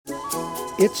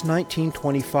It's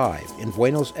 1925 in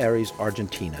Buenos Aires,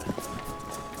 Argentina.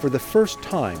 For the first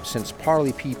time since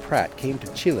Parley P. Pratt came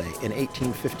to Chile in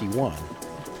 1851,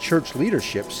 church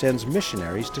leadership sends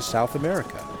missionaries to South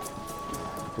America.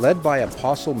 Led by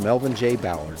Apostle Melvin J.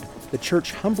 Ballard, the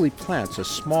church humbly plants a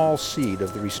small seed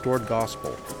of the restored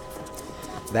gospel.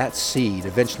 That seed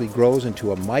eventually grows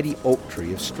into a mighty oak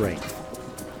tree of strength.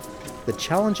 The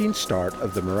challenging start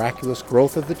of the miraculous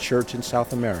growth of the church in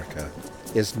South America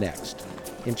is next,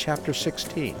 in chapter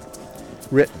 16,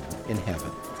 Written in Heaven.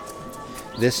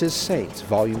 This is Saints,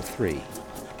 Volume 3,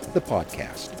 the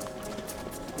podcast.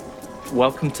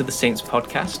 Welcome to the Saints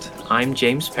podcast. I'm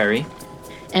James Perry.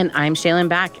 And I'm Shaylin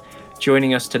Back.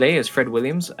 Joining us today is Fred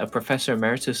Williams, a Professor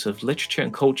Emeritus of Literature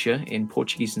and Culture in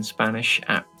Portuguese and Spanish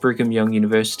at Brigham Young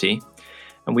University.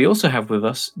 And we also have with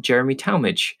us Jeremy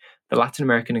Talmadge, the Latin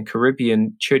American and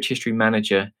Caribbean Church History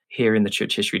Manager here in the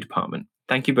Church History Department.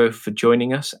 Thank you both for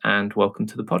joining us and welcome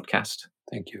to the podcast.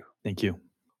 Thank you. Thank you.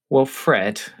 Well,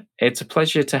 Fred, it's a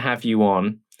pleasure to have you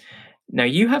on. Now,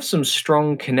 you have some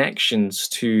strong connections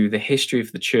to the history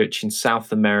of the church in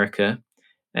South America,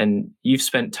 and you've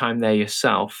spent time there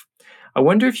yourself. I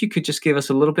wonder if you could just give us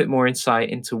a little bit more insight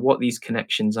into what these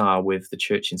connections are with the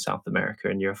church in South America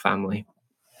and your family.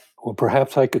 Well,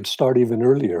 perhaps I could start even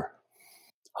earlier.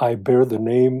 I bear the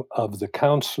name of the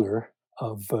counselor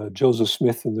of Joseph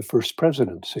Smith in the first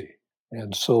presidency.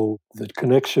 And so the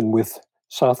connection with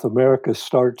South America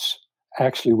starts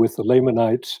actually with the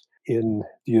Lamanites in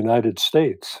the United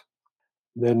States.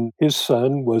 Then his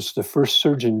son was the first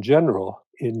Surgeon General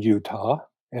in Utah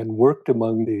and worked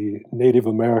among the Native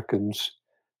Americans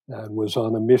and was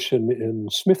on a mission in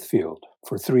Smithfield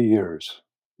for 3 years.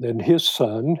 Then his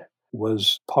son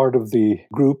was part of the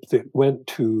group that went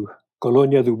to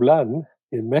Colonia Dublan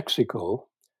in Mexico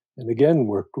and again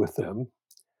worked with them.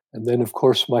 And then, of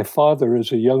course, my father,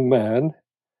 as a young man,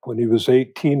 when he was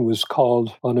 18, was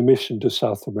called on a mission to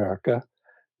South America,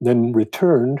 then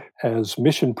returned as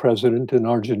mission president in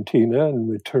Argentina and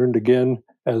returned again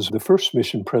as the first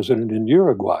mission president in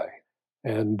Uruguay.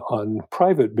 And on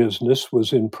private business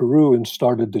was in Peru and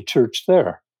started the church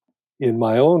there. In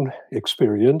my own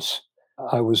experience,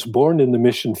 I was born in the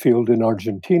mission field in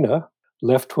Argentina,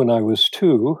 left when I was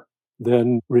 2,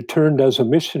 then returned as a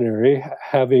missionary,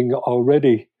 having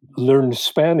already learned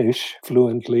Spanish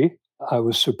fluently. I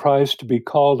was surprised to be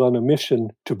called on a mission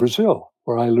to Brazil,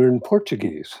 where I learned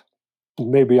Portuguese.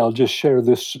 Maybe I'll just share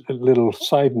this little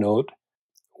side note.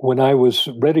 When I was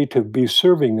ready to be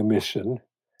serving a mission,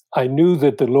 I knew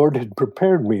that the Lord had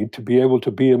prepared me to be able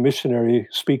to be a missionary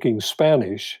speaking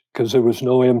Spanish, because there was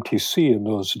no MTC in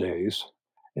those days.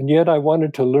 And yet I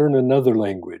wanted to learn another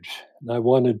language, and I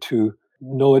wanted to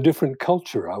know a different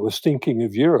culture. I was thinking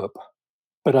of Europe,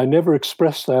 but I never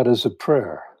expressed that as a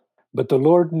prayer. But the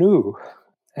Lord knew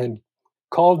and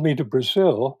called me to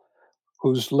Brazil,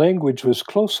 whose language was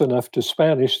close enough to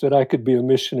Spanish that I could be a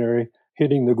missionary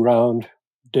hitting the ground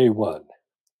day one.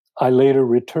 I later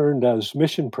returned as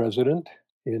mission president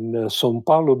in São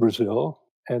Paulo, Brazil,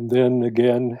 and then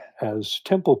again as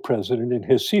temple president in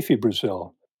Recife,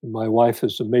 Brazil. My wife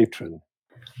is a matron.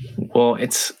 Well,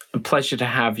 it's a pleasure to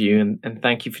have you, and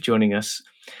thank you for joining us.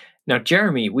 Now,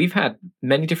 Jeremy, we've had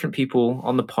many different people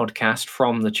on the podcast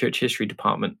from the Church History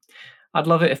Department. I'd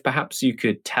love it if perhaps you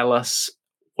could tell us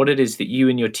what it is that you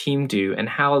and your team do and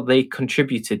how they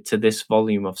contributed to this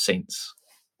volume of Saints.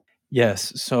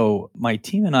 Yes. So my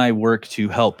team and I work to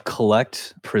help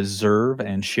collect, preserve,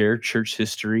 and share church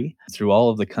history through all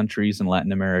of the countries in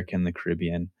Latin America and the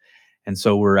Caribbean. And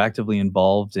so we're actively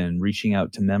involved in reaching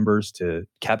out to members to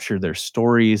capture their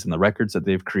stories and the records that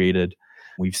they've created.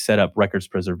 We've set up records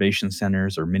preservation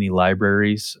centers or mini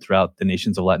libraries throughout the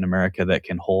nations of Latin America that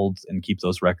can hold and keep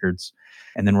those records.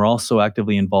 And then we're also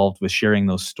actively involved with sharing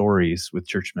those stories with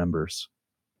church members.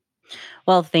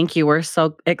 Well, thank you. We're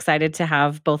so excited to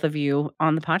have both of you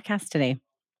on the podcast today.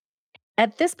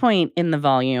 At this point in the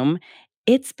volume,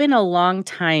 it's been a long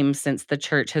time since the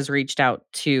church has reached out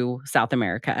to South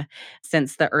America.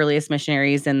 Since the earliest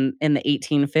missionaries in the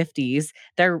 1850s,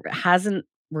 there hasn't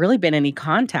really been any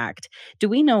contact. Do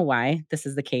we know why this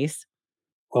is the case?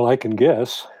 Well, I can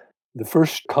guess. The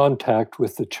first contact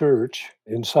with the church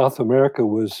in South America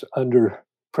was under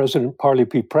President Parley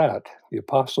P. Pratt, the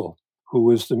apostle, who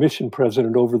was the mission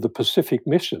president over the Pacific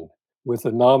Mission with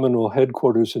a nominal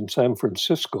headquarters in San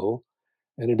Francisco,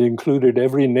 and it included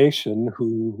every nation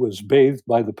who was bathed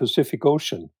by the Pacific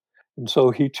Ocean. And so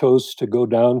he chose to go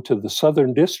down to the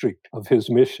southern district of his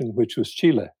mission, which was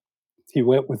Chile. He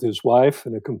went with his wife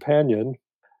and a companion,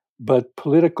 but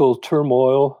political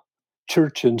turmoil,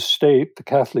 church and state, the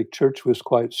Catholic Church was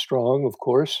quite strong, of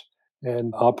course,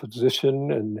 and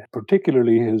opposition, and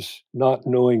particularly his not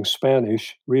knowing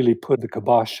Spanish really put the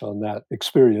kibosh on that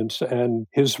experience. And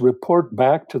his report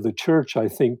back to the church, I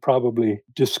think, probably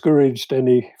discouraged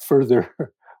any further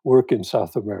work in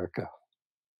South America.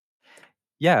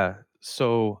 Yeah.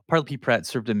 So Parley P. Pratt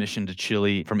served a mission to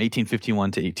Chile from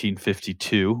 1851 to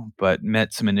 1852, but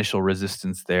met some initial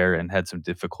resistance there and had some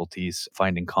difficulties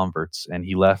finding converts, and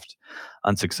he left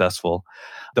unsuccessful.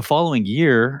 The following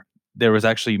year, there was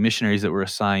actually missionaries that were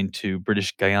assigned to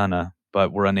British Guyana,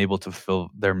 but were unable to fulfill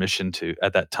their mission to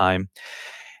at that time.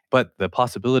 But the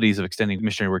possibilities of extending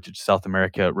missionary work to South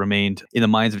America remained in the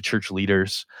minds of church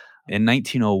leaders. In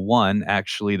 1901,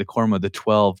 actually, the Quorum of the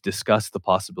 12 discussed the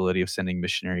possibility of sending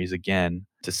missionaries again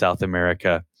to South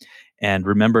America and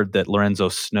remembered that Lorenzo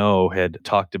Snow had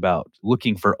talked about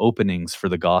looking for openings for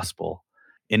the gospel.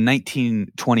 In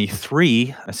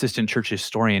 1923, Assistant Church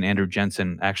Historian Andrew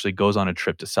Jensen actually goes on a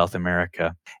trip to South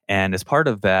America. And as part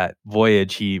of that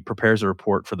voyage, he prepares a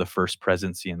report for the First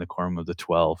Presidency in the Quorum of the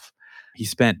 12. He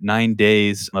spent 9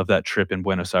 days of that trip in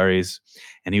Buenos Aires,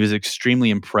 and he was extremely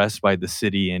impressed by the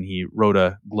city, and he wrote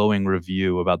a glowing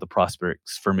review about the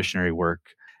prospects for missionary work.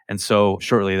 And so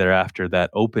shortly thereafter, that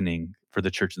opening for the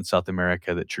church in South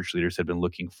America that church leaders had been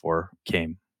looking for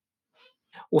came.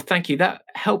 Well, thank you. That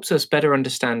helps us better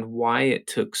understand why it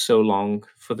took so long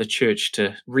for the church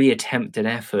to reattempt an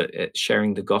effort at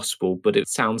sharing the gospel, but it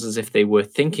sounds as if they were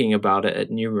thinking about it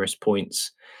at numerous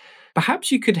points.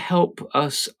 Perhaps you could help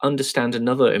us understand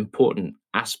another important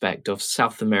aspect of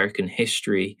South American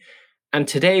history. And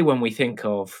today, when we think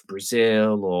of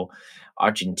Brazil or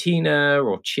Argentina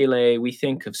or Chile, we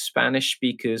think of Spanish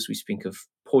speakers, we think of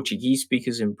Portuguese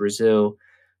speakers in Brazil.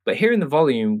 But here in the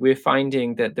volume, we're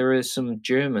finding that there are some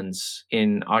Germans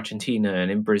in Argentina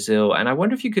and in Brazil. And I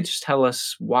wonder if you could just tell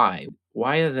us why.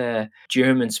 Why are there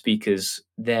German speakers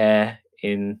there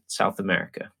in South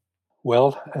America?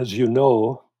 Well, as you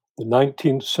know, the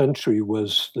 19th century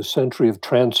was the century of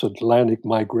transatlantic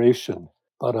migration.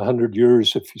 About 100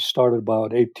 years, if you start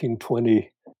about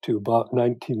 1820 to about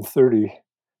 1930,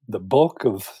 the bulk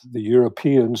of the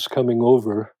Europeans coming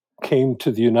over came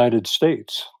to the United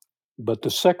States. But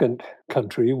the second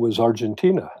country was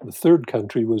Argentina. The third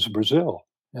country was Brazil.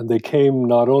 And they came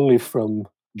not only from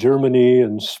Germany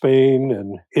and Spain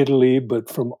and Italy, but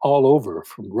from all over,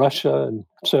 from Russia and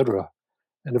etc.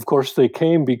 And of course, they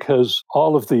came because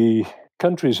all of the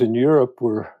countries in Europe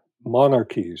were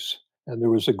monarchies, and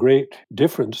there was a great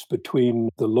difference between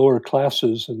the lower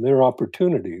classes and their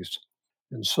opportunities.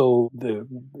 And so the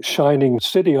shining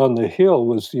city on the hill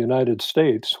was the United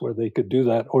States, where they could do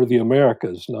that, or the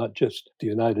Americas, not just the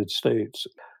United States.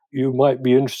 You might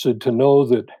be interested to know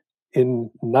that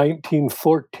in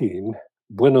 1914,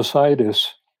 Buenos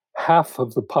Aires, half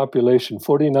of the population,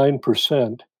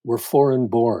 49%, were foreign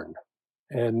born.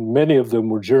 And many of them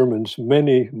were Germans,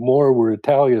 many more were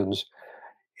Italians.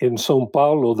 In São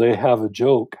Paulo, they have a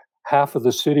joke. Half of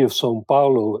the city of São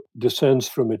Paulo descends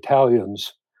from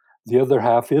Italians. The other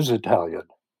half is Italian.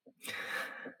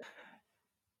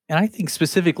 And I think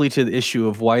specifically to the issue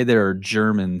of why there are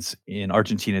Germans in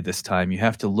Argentina at this time, you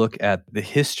have to look at the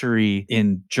history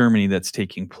in Germany that's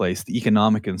taking place, the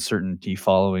economic uncertainty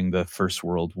following the First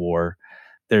World War.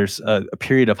 There's a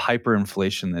period of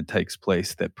hyperinflation that takes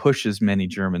place that pushes many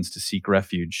Germans to seek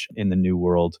refuge in the New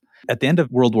World. At the end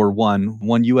of World War I,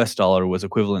 one US dollar was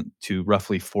equivalent to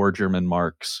roughly 4 German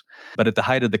marks. But at the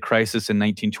height of the crisis in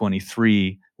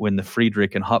 1923, when the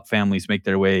Friedrich and Hopp families make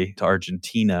their way to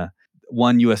Argentina,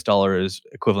 1 US dollar is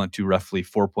equivalent to roughly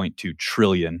 4.2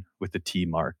 trillion with the T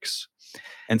marks.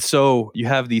 And so you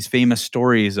have these famous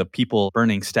stories of people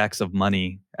burning stacks of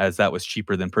money as that was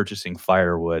cheaper than purchasing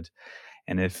firewood.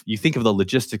 And if you think of the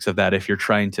logistics of that, if you're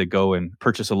trying to go and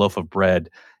purchase a loaf of bread,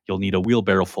 you'll need a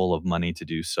wheelbarrow full of money to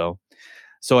do so.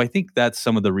 So I think that's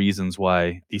some of the reasons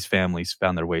why these families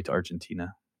found their way to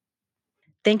Argentina.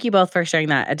 Thank you both for sharing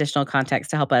that additional context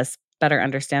to help us better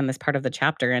understand this part of the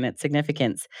chapter and its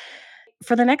significance.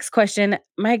 For the next question,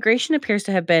 migration appears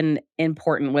to have been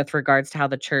important with regards to how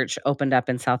the church opened up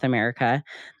in South America.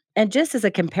 And just as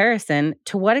a comparison,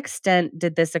 to what extent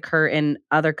did this occur in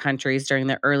other countries during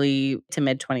the early to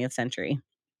mid 20th century?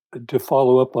 To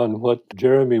follow up on what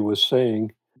Jeremy was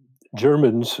saying,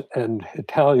 Germans and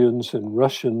Italians and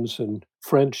Russians and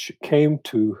French came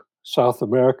to South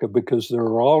America because there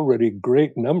are already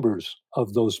great numbers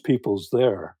of those peoples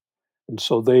there. And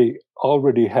so they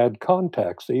already had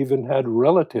contacts, they even had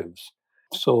relatives.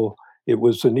 So it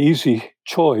was an easy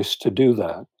choice to do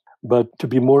that. But to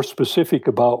be more specific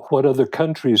about what other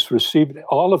countries received,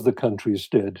 all of the countries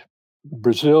did.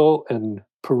 Brazil and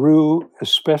Peru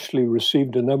especially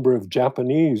received a number of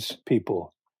Japanese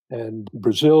people. And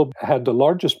Brazil had the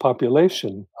largest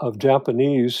population of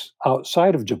Japanese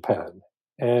outside of Japan.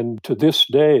 And to this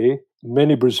day,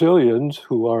 many Brazilians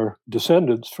who are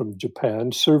descendants from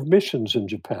Japan serve missions in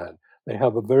Japan. They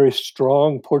have a very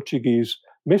strong Portuguese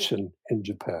mission in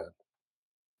Japan.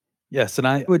 Yes, and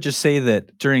I would just say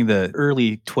that during the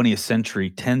early 20th century,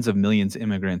 tens of millions of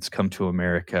immigrants come to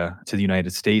America, to the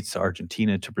United States, to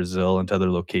Argentina, to Brazil, and to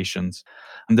other locations.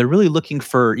 And they're really looking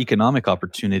for economic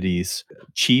opportunities,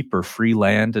 cheap or free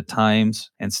land at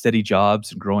times, and steady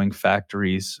jobs and growing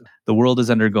factories. The world is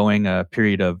undergoing a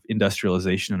period of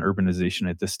industrialization and urbanization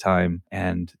at this time,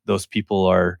 and those people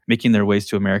are making their ways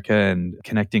to America and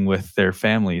connecting with their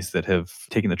families that have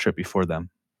taken the trip before them.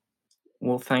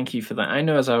 Well, thank you for that. I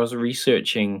know as I was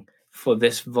researching for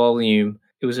this volume,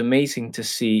 it was amazing to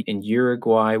see in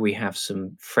Uruguay, we have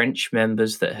some French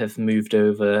members that have moved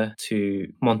over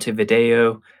to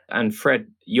Montevideo. And Fred,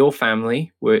 your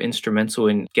family were instrumental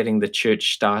in getting the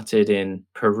church started in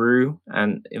Peru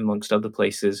and amongst other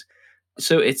places.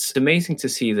 So it's amazing to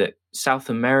see that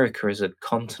South America as a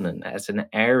continent, as an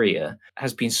area,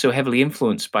 has been so heavily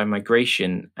influenced by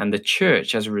migration. And the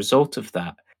church, as a result of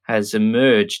that, has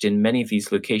emerged in many of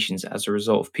these locations as a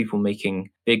result of people making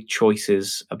big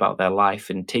choices about their life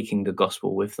and taking the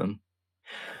gospel with them.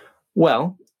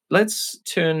 Well, let's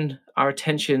turn our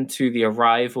attention to the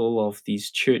arrival of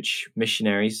these church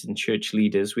missionaries and church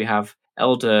leaders. We have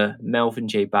Elder Melvin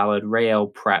J. Ballard, Ray L.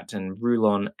 Pratt, and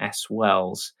Rulon S.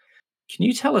 Wells. Can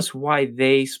you tell us why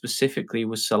they specifically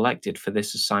were selected for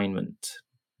this assignment?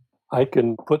 I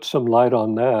can put some light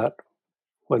on that.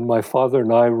 When my father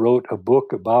and I wrote a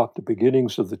book about the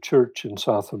beginnings of the church in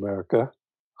South America,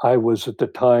 I was at the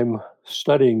time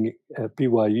studying at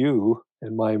BYU,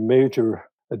 and my major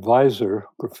advisor,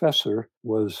 professor,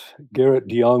 was Garrett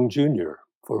DeYoung Jr.,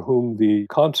 for whom the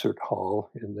concert hall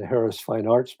in the Harris Fine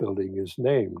Arts Building is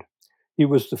named. He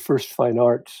was the first fine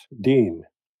arts dean.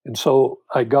 And so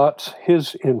I got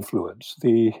his influence.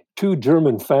 The two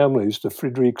German families, the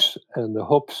Friedrichs and the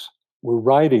Hopes, were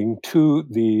writing to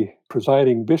the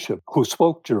presiding bishop who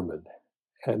spoke German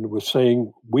and was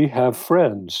saying, we have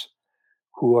friends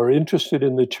who are interested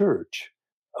in the church.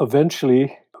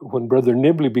 Eventually, when Brother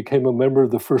Nibley became a member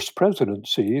of the First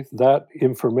Presidency, that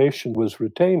information was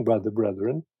retained by the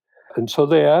brethren. And so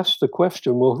they asked the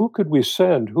question, well, who could we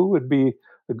send? Who would be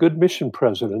a good mission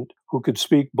president who could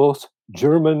speak both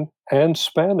German and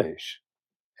Spanish?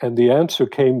 And the answer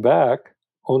came back,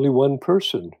 only one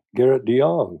person, Garrett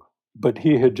DeYoung. But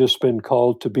he had just been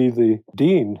called to be the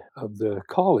dean of the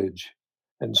college.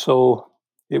 And so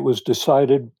it was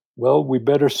decided, well, we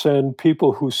better send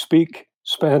people who speak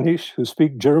Spanish, who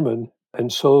speak German. And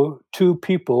so two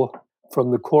people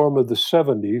from the quorum of the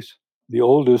 70s, the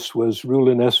oldest was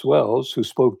Rulon S. Wells, who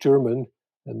spoke German,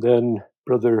 and then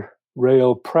Brother Ray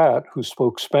L. Pratt, who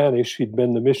spoke Spanish. He'd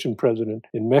been the mission president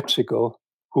in Mexico,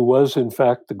 who was, in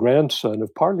fact, the grandson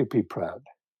of Parley P. Pratt.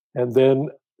 And then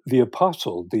the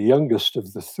apostle, the youngest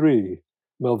of the three,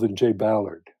 Melvin J.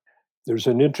 Ballard. There's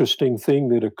an interesting thing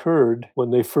that occurred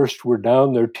when they first were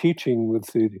down there teaching with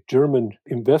the German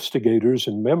investigators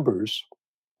and members.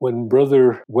 When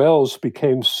Brother Wells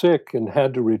became sick and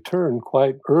had to return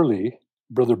quite early,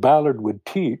 Brother Ballard would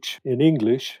teach in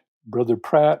English. Brother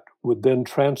Pratt would then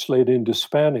translate into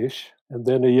Spanish, and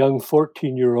then a young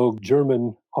 14-year-old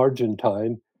German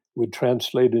Argentine would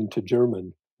translate into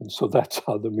German. And so that's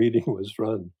how the meeting was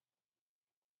run.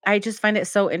 I just find it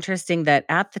so interesting that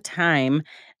at the time,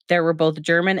 there were both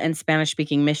German and Spanish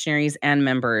speaking missionaries and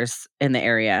members in the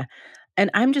area.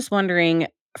 And I'm just wondering,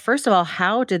 first of all,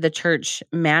 how did the church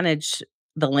manage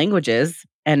the languages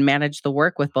and manage the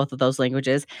work with both of those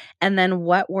languages? And then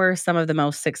what were some of the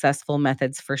most successful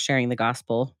methods for sharing the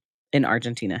gospel in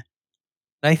Argentina?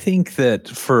 I think that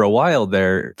for a while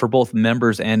there, for both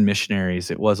members and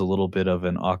missionaries, it was a little bit of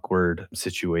an awkward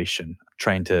situation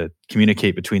trying to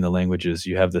communicate between the languages.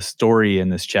 You have the story in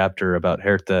this chapter about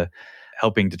Hertha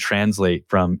helping to translate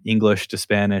from English to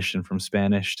Spanish and from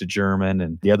Spanish to German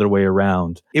and the other way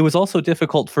around. It was also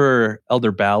difficult for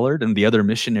Elder Ballard and the other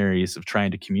missionaries of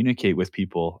trying to communicate with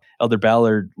people. Elder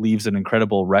Ballard leaves an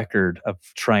incredible record of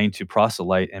trying to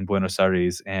proselyte in Buenos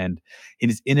Aires and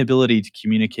his inability to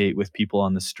communicate with people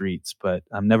on the streets. But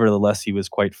nevertheless, he was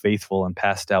quite faithful and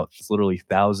passed out literally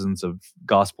thousands of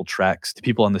gospel tracts to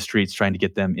people on the streets, trying to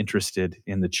get them interested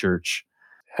in the church.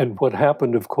 And what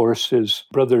happened, of course, is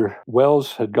Brother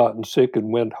Wells had gotten sick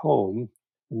and went home,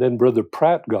 and then Brother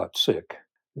Pratt got sick.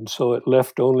 And so it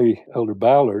left only Elder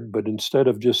Ballard, but instead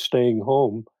of just staying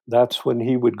home, that's when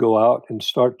he would go out and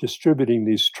start distributing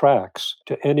these tracts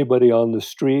to anybody on the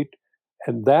street.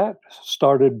 And that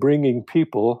started bringing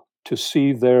people to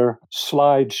see their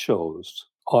slideshows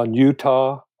on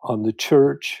Utah, on the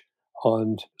church,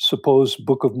 on supposed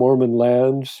Book of Mormon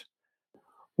lands.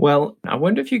 Well, I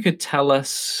wonder if you could tell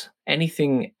us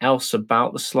anything else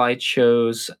about the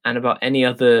slideshows and about any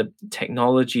other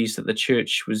technologies that the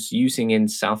church was using in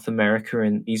South America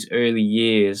in these early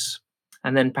years.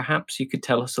 And then perhaps you could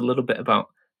tell us a little bit about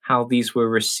how these were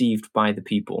received by the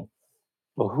people.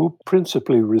 Well, who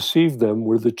principally received them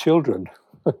were the children.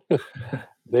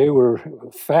 They were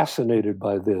fascinated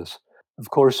by this. Of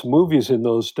course, movies in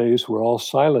those days were all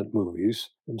silent movies,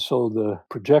 and so the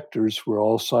projectors were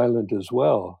all silent as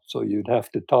well. So you'd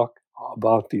have to talk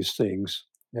about these things.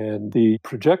 And the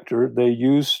projector they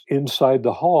used inside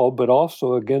the hall, but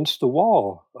also against the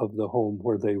wall of the home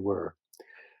where they were.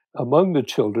 Among the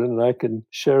children, and I can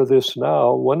share this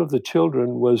now, one of the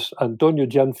children was Antonio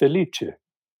Gianfelice,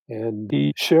 and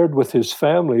he shared with his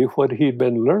family what he'd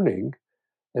been learning.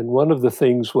 And one of the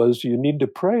things was you need to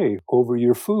pray over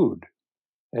your food.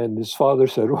 And his father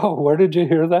said, "Well, where did you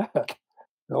hear that?"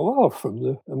 "Oh, well, from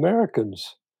the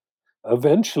Americans."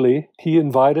 Eventually, he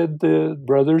invited the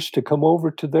brothers to come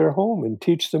over to their home and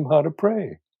teach them how to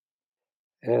pray.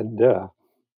 And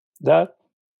that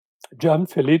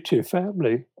Gianfelice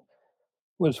family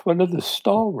was one of the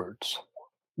stalwarts.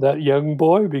 That young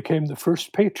boy became the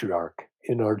first patriarch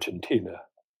in Argentina.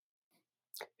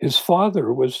 His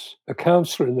father was a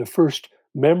counselor in the first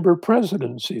member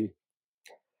presidency.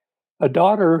 A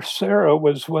daughter, Sarah,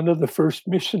 was one of the first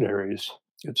missionaries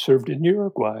that served in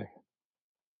Uruguay.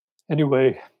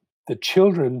 Anyway, the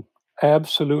children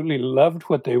absolutely loved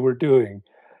what they were doing,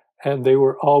 and they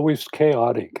were always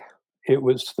chaotic. It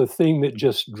was the thing that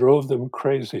just drove them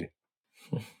crazy.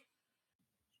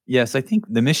 Yes, I think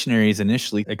the missionaries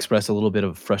initially expressed a little bit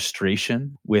of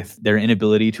frustration with their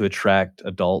inability to attract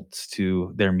adults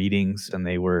to their meetings, and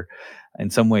they were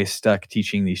in some ways stuck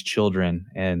teaching these children.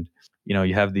 And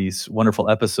you have these wonderful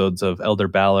episodes of Elder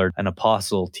Ballard, an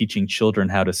apostle, teaching children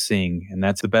how to sing, and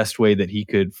that's the best way that he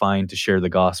could find to share the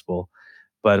gospel.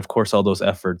 But of course, all those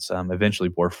efforts eventually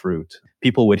bore fruit.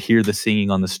 People would hear the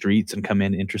singing on the streets and come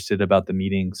in interested about the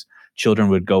meetings. Children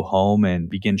would go home and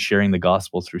begin sharing the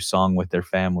gospel through song with their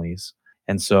families.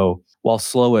 And so, while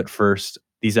slow at first,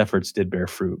 these efforts did bear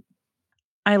fruit.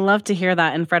 I love to hear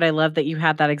that. And Fred, I love that you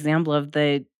had that example of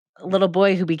the little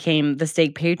boy who became the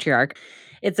stake patriarch.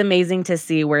 It's amazing to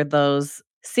see where those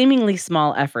seemingly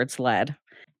small efforts led.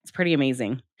 It's pretty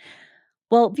amazing.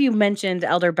 Well, you mentioned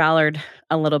Elder Ballard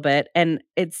a little bit, and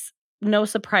it's no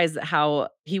surprise how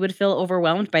he would feel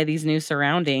overwhelmed by these new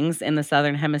surroundings in the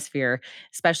Southern Hemisphere,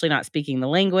 especially not speaking the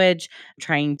language,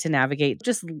 trying to navigate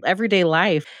just everyday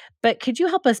life. But could you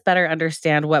help us better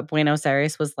understand what Buenos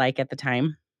Aires was like at the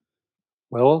time?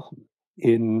 Well,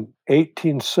 in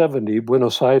 1870,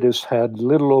 Buenos Aires had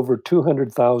little over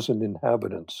 200,000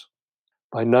 inhabitants.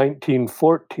 By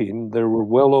 1914, there were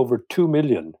well over 2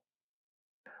 million.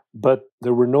 But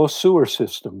there were no sewer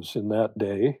systems in that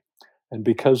day. And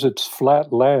because it's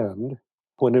flat land,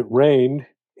 when it rained,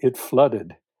 it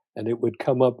flooded and it would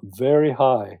come up very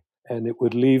high and it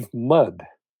would leave mud.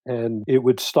 And it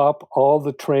would stop all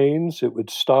the trains, it would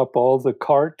stop all the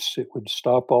carts, it would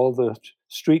stop all the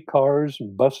streetcars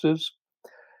and buses.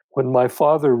 When my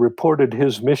father reported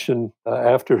his mission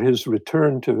after his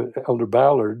return to Elder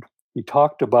Ballard, he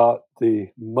talked about the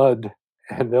mud.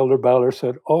 And Elder Ballard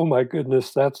said, "Oh my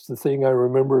goodness, that's the thing I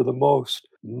remember the most.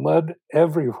 Mud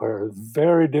everywhere,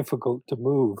 very difficult to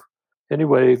move."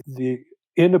 Anyway, the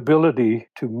inability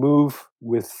to move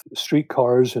with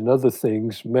streetcars and other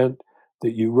things meant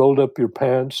that you rolled up your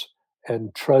pants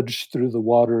and trudged through the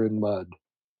water and mud.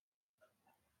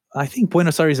 I think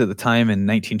Buenos Aires at the time in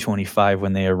 1925,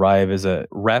 when they arrive, is a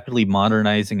rapidly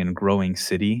modernizing and growing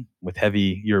city with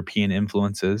heavy European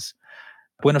influences.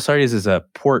 Buenos Aires is a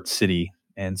port city,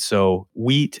 and so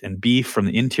wheat and beef from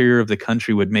the interior of the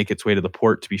country would make its way to the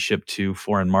port to be shipped to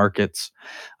foreign markets.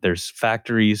 There's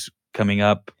factories coming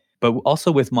up, but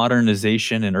also with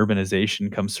modernization and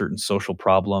urbanization comes certain social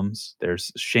problems.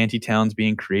 There's shanty towns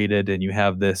being created, and you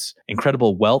have this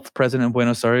incredible wealth present in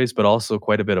Buenos Aires, but also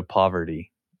quite a bit of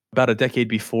poverty. About a decade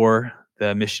before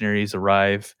the missionaries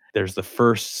arrive, there's the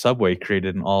first subway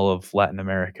created in all of Latin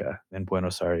America in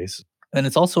Buenos Aires. And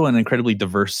it's also an incredibly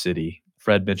diverse city.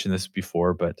 Fred mentioned this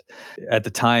before, but at the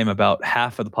time, about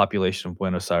half of the population of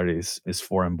Buenos Aires is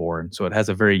foreign born. So it has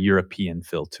a very European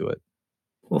feel to it.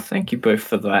 Well, thank you both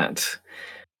for that.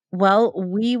 Well,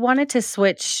 we wanted to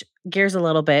switch gears a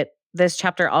little bit. This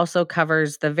chapter also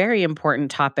covers the very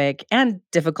important topic and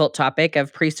difficult topic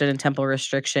of priesthood and temple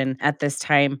restriction at this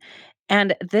time.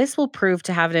 And this will prove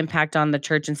to have an impact on the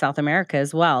church in South America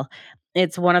as well.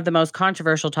 It's one of the most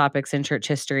controversial topics in church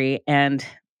history, and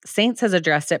Saints has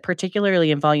addressed it,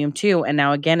 particularly in Volume 2 and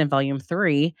now again in Volume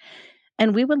 3.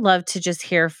 And we would love to just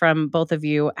hear from both of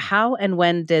you. How and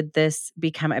when did this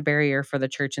become a barrier for the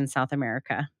church in South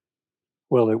America?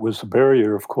 Well, it was a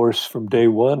barrier, of course, from day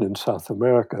one in South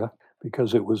America,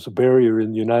 because it was a barrier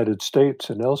in the United States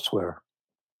and elsewhere.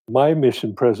 My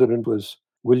mission president was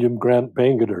William Grant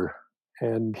Bangerter,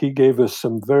 and he gave us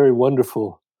some very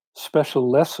wonderful special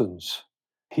lessons.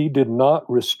 He did not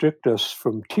restrict us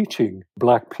from teaching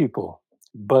Black people,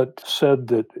 but said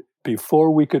that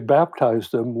before we could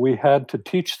baptize them, we had to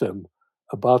teach them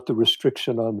about the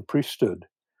restriction on the priesthood.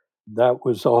 That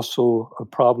was also a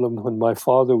problem when my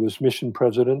father was mission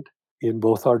president in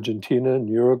both Argentina and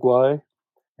Uruguay.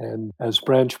 And as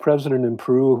branch president in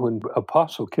Peru, when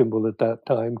Apostle Kimball at that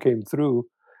time came through,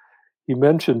 he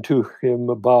mentioned to him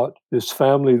about this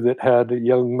family that had a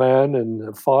young man and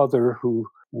a father who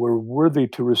were worthy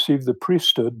to receive the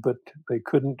priesthood, but they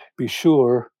couldn't be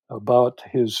sure about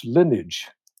his lineage.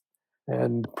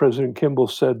 And President Kimball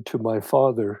said to my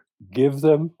father, give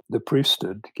them the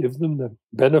priesthood, give them the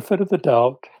benefit of the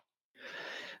doubt.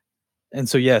 And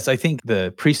so, yes, I think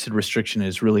the priesthood restriction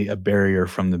is really a barrier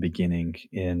from the beginning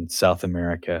in South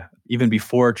America. Even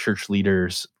before church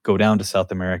leaders go down to South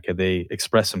America, they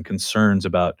express some concerns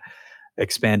about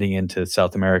expanding into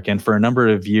South America. And for a number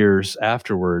of years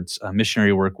afterwards,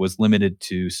 missionary work was limited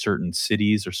to certain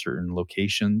cities or certain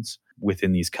locations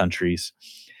within these countries.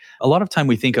 A lot of time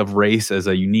we think of race as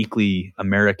a uniquely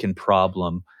American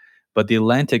problem, but the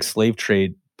Atlantic slave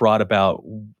trade brought about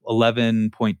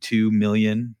 11.2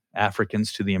 million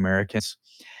Africans to the Americas,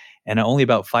 and only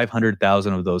about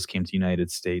 500,000 of those came to the United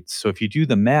States. So if you do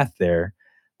the math there,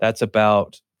 that's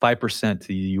about 5% to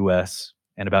the US,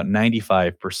 and about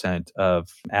 95% of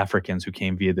Africans who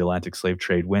came via the Atlantic slave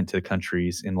trade went to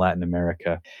countries in Latin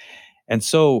America. And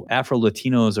so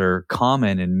Afro-Latinos are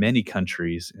common in many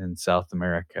countries in South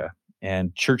America.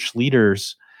 And church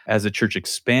leaders, as the church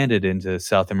expanded into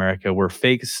South America, were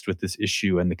faced with this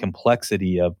issue and the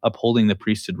complexity of upholding the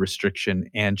priesthood restriction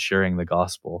and sharing the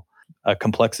gospel. A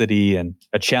complexity and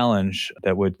a challenge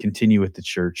that would continue with the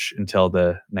church until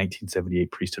the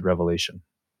 1978 priesthood revelation.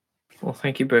 Well,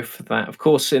 thank you both for that. Of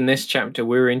course, in this chapter,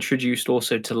 we're introduced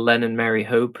also to Len and Mary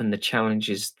Hope and the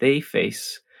challenges they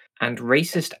face. And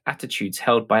racist attitudes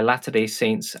held by Latter-day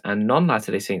Saints and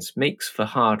non-Latter-day Saints makes for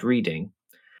hard reading.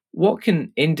 What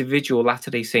can individual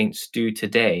Latter-day Saints do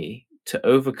today to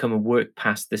overcome and work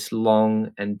past this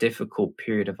long and difficult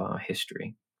period of our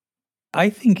history? I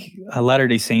think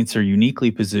Latter-day Saints are uniquely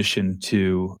positioned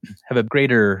to have a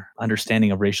greater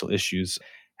understanding of racial issues,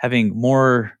 having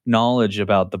more knowledge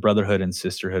about the brotherhood and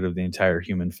sisterhood of the entire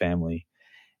human family.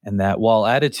 And that while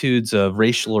attitudes of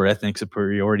racial or ethnic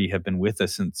superiority have been with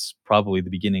us since probably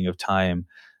the beginning of time,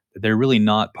 they're really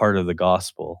not part of the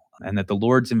gospel. And that the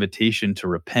Lord's invitation to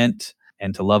repent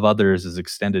and to love others is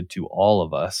extended to all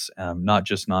of us, not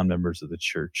just non-members of the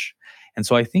church. And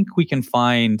so I think we can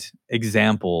find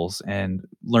examples and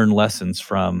learn lessons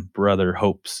from Brother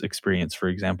Hope's experience, for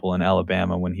example, in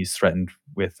Alabama when he's threatened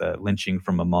with lynching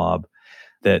from a mob,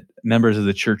 that members of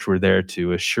the church were there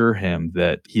to assure him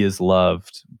that he is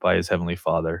loved by his Heavenly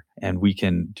Father. And we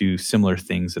can do similar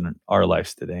things in our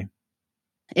lives today.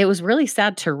 It was really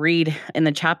sad to read in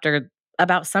the chapter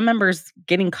about some members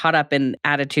getting caught up in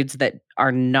attitudes that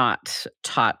are not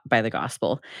taught by the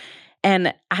gospel.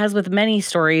 And as with many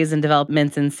stories and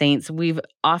developments in saints, we've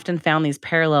often found these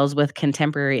parallels with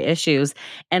contemporary issues.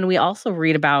 And we also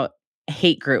read about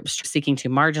hate groups seeking to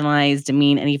marginalize,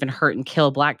 demean, and even hurt and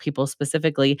kill Black people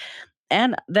specifically,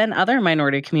 and then other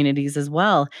minority communities as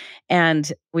well.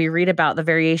 And we read about the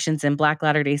variations in Black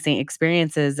Latter-day Saint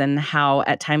experiences and how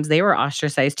at times they were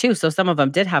ostracized too. So some of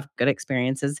them did have good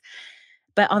experiences.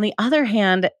 But on the other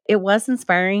hand, it was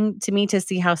inspiring to me to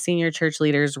see how senior church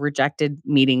leaders rejected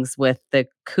meetings with the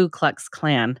Ku Klux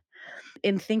Klan.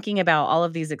 In thinking about all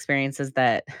of these experiences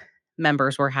that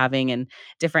members were having and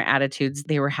different attitudes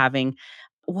they were having,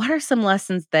 what are some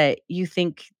lessons that you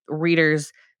think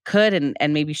readers could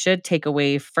and maybe should take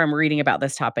away from reading about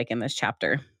this topic in this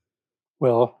chapter?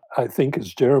 Well, I think,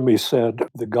 as Jeremy said,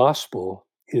 the gospel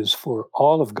is for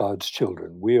all of God's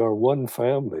children. We are one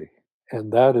family,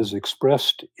 and that is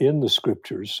expressed in the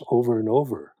scriptures over and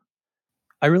over.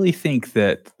 I really think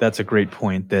that that's a great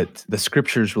point, that the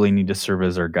scriptures really need to serve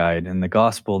as our guide, and the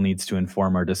gospel needs to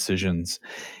inform our decisions.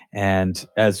 And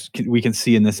as we can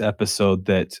see in this episode,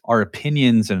 that our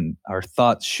opinions and our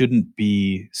thoughts shouldn't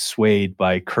be swayed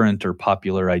by current or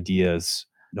popular ideas,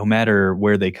 no matter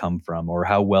where they come from or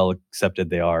how well accepted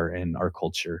they are in our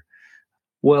culture.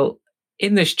 Well,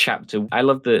 In this chapter, I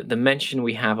love the mention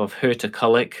we have of Herta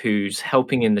Kullik, who's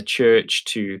helping in the church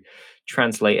to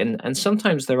translate. And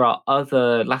sometimes there are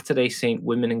other Latter-day Saint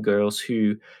women and girls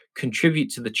who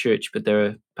contribute to the church, but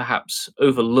they're perhaps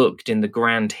overlooked in the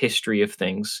grand history of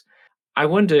things. I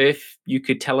wonder if you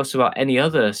could tell us about any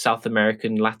other South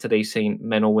American Latter-day Saint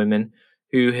men or women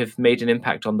who have made an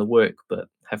impact on the work, but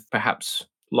have perhaps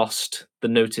lost the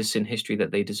notice in history that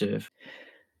they deserve.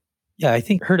 Yeah, I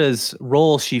think Herta's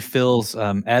role she fills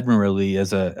admirably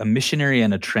as a missionary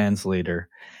and a translator.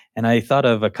 And I thought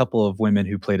of a couple of women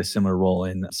who played a similar role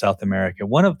in South America.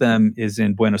 One of them is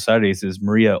in Buenos Aires, is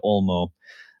Maria Olmo.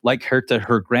 Like Herta,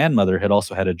 her grandmother had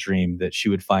also had a dream that she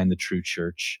would find the true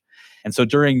church. And so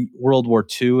during World War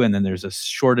II, and then there's a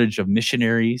shortage of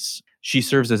missionaries, she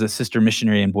serves as a sister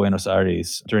missionary in Buenos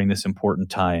Aires during this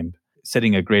important time,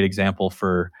 setting a great example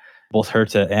for both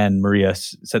Herta and Maria.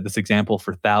 Set this example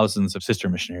for thousands of sister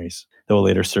missionaries that will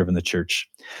later serve in the church.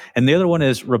 And the other one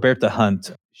is Roberta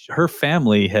Hunt. Her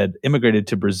family had immigrated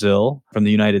to Brazil from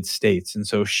the United States. And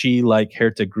so she, like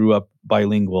Herta, grew up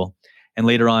bilingual. And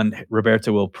later on,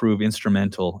 Roberta will prove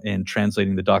instrumental in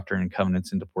translating the Doctrine and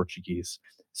Covenants into Portuguese.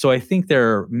 So I think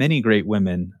there are many great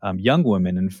women, young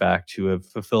women, in fact, who have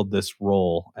fulfilled this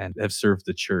role and have served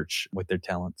the church with their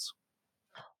talents.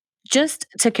 Just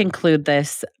to conclude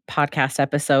this podcast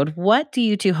episode, what do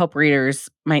you two hope readers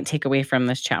might take away from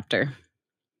this chapter?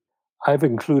 I've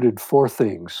included 4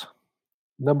 things.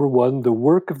 Number 1, the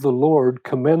work of the Lord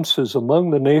commences among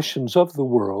the nations of the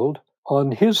world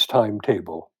on his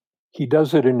timetable. He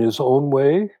does it in his own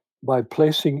way by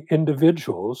placing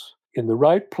individuals in the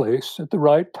right place at the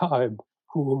right time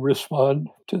who will respond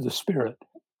to the Spirit.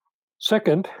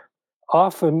 Second,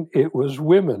 often it was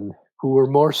women who were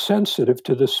more sensitive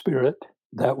to the Spirit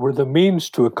that were the means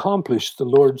to accomplish the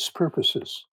Lord's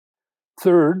purposes.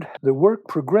 Third, the work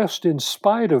progressed in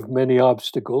spite of many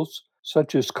obstacles,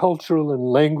 such as cultural and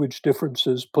language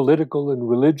differences, political and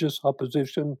religious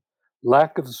opposition,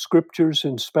 lack of scriptures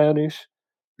in Spanish,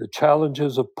 the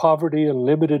challenges of poverty and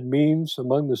limited means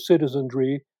among the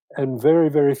citizenry, and very,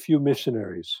 very few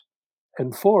missionaries.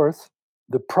 And fourth,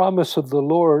 the promise of the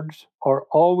Lord are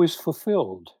always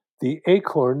fulfilled. The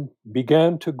acorn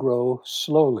began to grow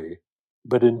slowly,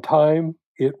 but in time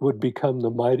it would become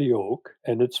the mighty oak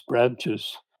and its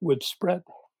branches would spread.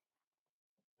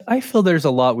 I feel there's a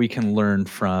lot we can learn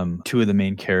from 2 of the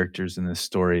main characters in this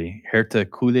story, Herta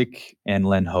Kullik and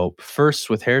Len Hope. First,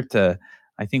 with Herta,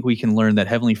 I think we can learn that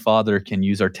Heavenly Father can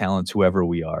use our talents whoever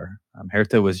we are.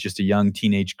 Herta was just a young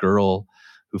teenage girl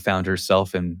who found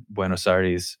herself in Buenos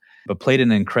Aires, but played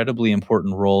an incredibly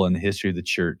important role in the history of the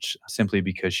church simply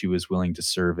because she was willing to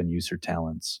serve and use her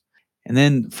talents. And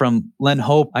then from Len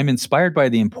Hope, I'm inspired by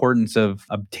the importance of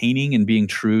obtaining and being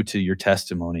true to your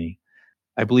testimony.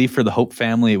 I believe for the Hope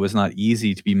family, it was not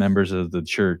easy to be members of the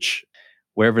church.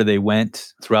 Wherever they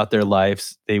went throughout their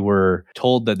lives, they were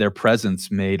told that their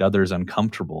presence made others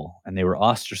uncomfortable, and they were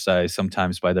ostracized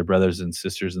sometimes by their brothers and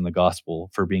sisters in the gospel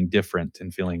for being different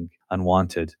and feeling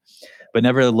unwanted. But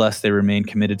nevertheless, they remained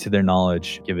committed to their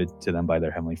knowledge given to them by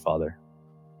their Heavenly Father.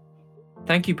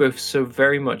 Thank you both so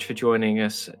very much for joining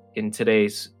us in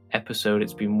today's episode.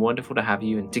 It's been wonderful to have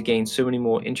you and to gain so many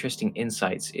more interesting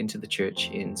insights into the church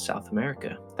in South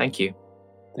America. Thank you.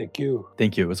 Thank you.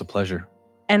 Thank you. It was a pleasure.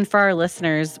 And for our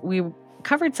listeners, we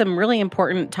covered some really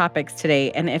important topics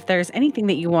today. And if there's anything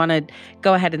that you want to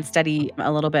go ahead and study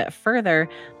a little bit further,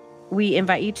 we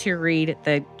invite you to read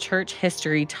the church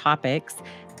history topics.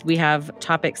 We have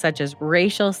topics such as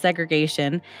racial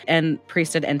segregation and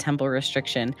priesthood and temple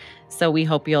restriction. So we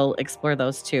hope you'll explore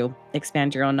those too,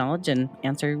 expand your own knowledge and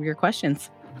answer your questions.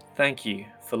 Thank you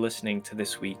for listening to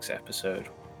this week's episode.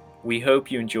 We hope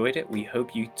you enjoyed it. We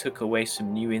hope you took away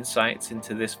some new insights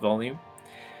into this volume.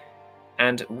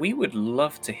 And we would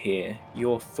love to hear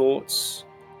your thoughts,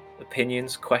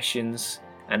 opinions, questions,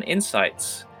 and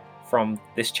insights from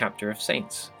this chapter of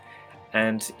Saints.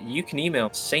 And you can email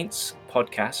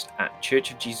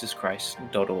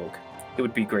saintspodcast@churchofjesuschrist.org. It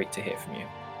would be great to hear from you.